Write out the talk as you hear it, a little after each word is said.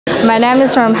My name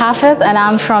is Hafidh and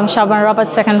I'm from Shaban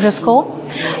Robert Secondary School.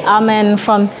 I'm in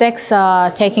from 6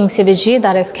 taking CBG,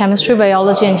 that is Chemistry,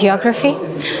 Biology and Geography.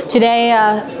 Today,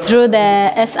 through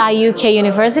the SIUK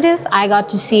universities, I got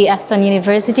to see Aston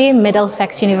University,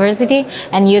 Middlesex University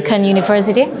and Yukon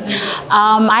University.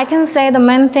 I can say the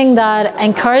main thing that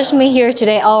encouraged me here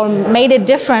today or made it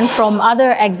different from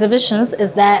other exhibitions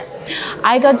is that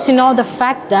I got to know the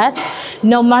fact that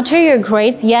no matter your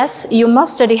grades, yes, you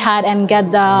must study hard and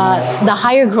get the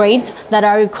higher grades that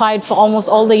are required for almost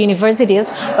all the universities,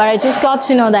 but I just got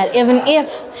to know that even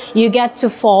if you get to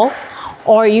fall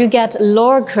or you get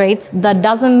lower grades, that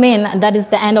doesn't mean that is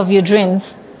the end of your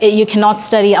dreams. You cannot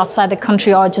study outside the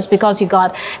country or just because you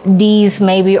got D's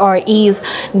maybe or E's.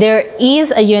 There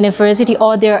is a university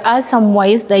or there are some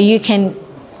ways that you can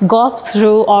go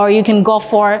through or you can go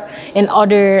for in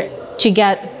order to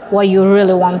get what you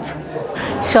really want.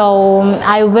 So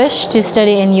I wish to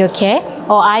study in UK,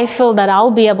 or I feel that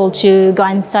I'll be able to go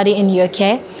and study in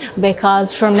UK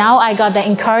because from now I got the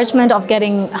encouragement of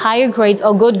getting higher grades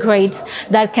or good grades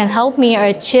that can help me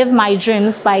achieve my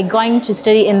dreams by going to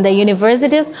study in the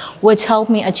universities which help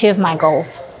me achieve my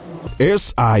goals.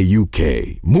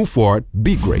 SIUK. Move forward,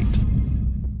 be great.